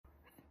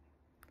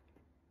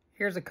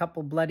Here's a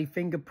couple bloody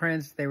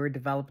fingerprints. They were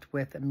developed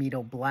with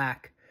amido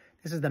black.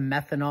 This is the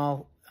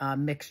methanol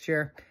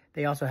mixture.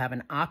 They also have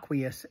an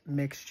aqueous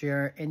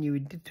mixture, and you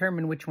would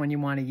determine which one you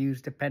want to use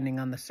depending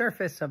on the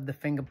surface of the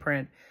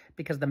fingerprint,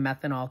 because the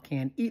methanol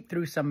can eat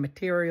through some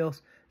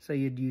materials, so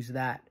you'd use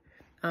that.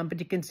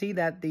 But you can see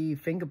that the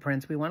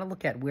fingerprints, we want to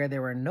look at where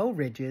there are no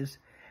ridges,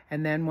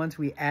 and then once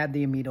we add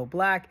the amido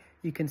black,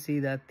 you can see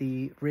that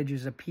the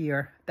ridges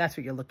appear. That's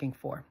what you're looking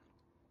for.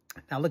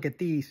 Now look at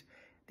these.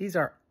 These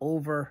are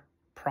over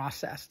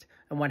processed.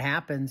 And what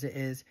happens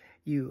is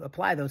you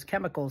apply those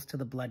chemicals to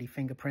the bloody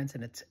fingerprints,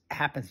 and it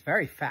happens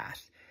very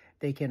fast.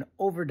 They can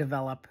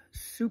overdevelop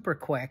super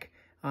quick,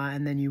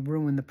 and then you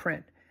ruin the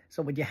print.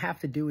 So what you have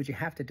to do is you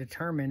have to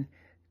determine,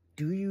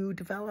 do you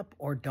develop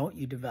or don't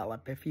you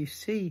develop? If you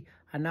see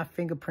enough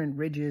fingerprint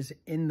ridges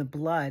in the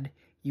blood,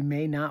 you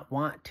may not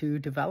want to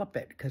develop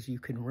it because you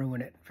can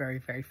ruin it very,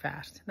 very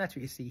fast. And that's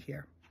what you see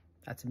here.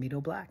 That's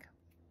amido black.